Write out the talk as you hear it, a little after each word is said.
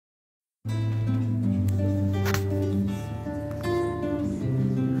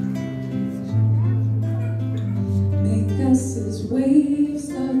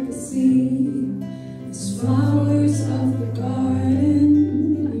sea, as flowers of the garden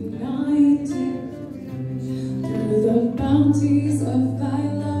united. Through the bounties of thy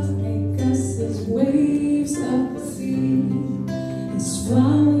love, make us as waves of the sea, as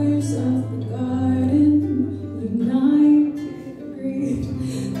flowers of the garden united. Agreed.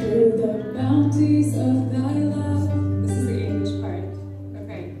 Through the bounties of thy love. This is the English part.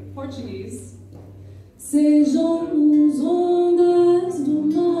 Okay, Portuguese. Sejam-nos ondas do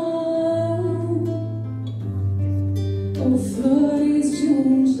mar, ou flores de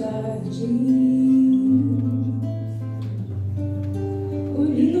jardim,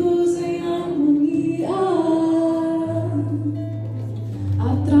 unidos em harmonia,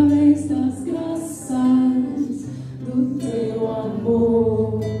 através das graças do teu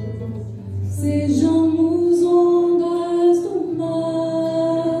amor. Sejamos ondas do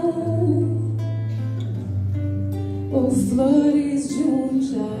mar, ou flores de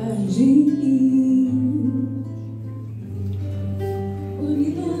jardim,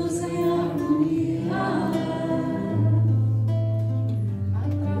 unidos em harmonia,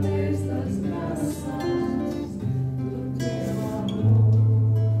 através das graças do teu amor.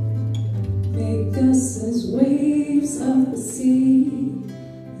 Make us as waves of the sea,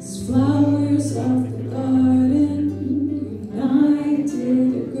 as flowers of the garden united,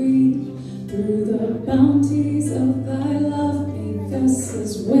 agreed. Through the bounties of thy love, make us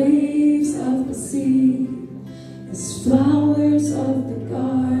as waves of the sea, as flowers of the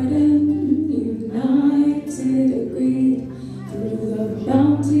garden united, agreed. Through the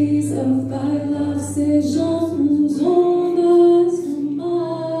bounties of thy love, sejamos ondas do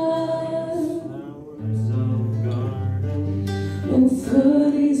mar, ou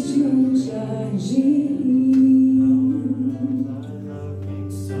flores de jardim,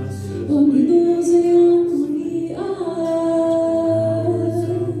 unidos em harmonia,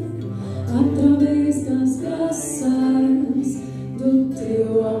 através das graças do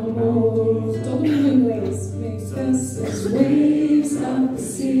teu amor. Todo mundo em inglês. Make us as waves of the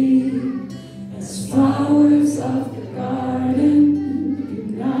sea, as flowers of the garden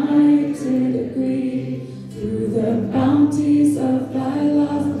united, agreed. Through the bounties of thy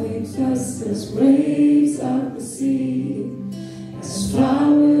love, make us as waves of the sea, as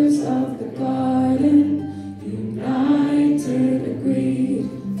flowers of the garden united, agreed.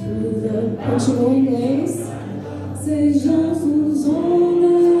 Through the Portugal inglês. Sejamos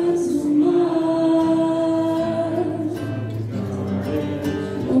ondas do mar,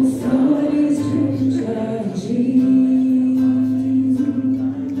 ou flores de jardim,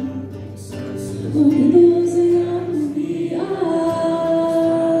 unidos em harmonia,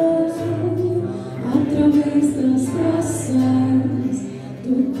 através das graças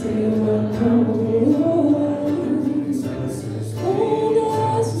do teu amor.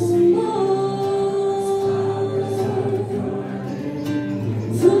 Ondas do mar,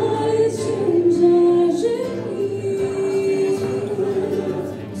 flores de jardim,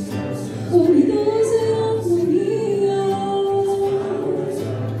 unidos em harmonia,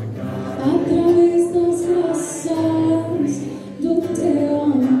 através das graças do teu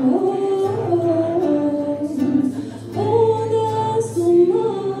amor. Ondas do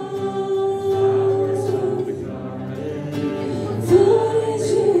mar, flores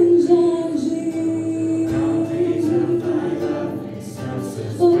de jardim,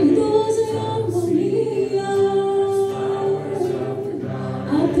 unidos em harmonia,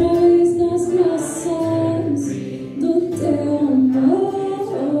 através das graças do teu amor.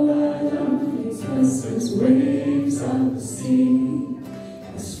 As waves of the sea,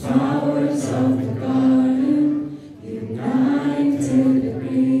 as flowers of the garden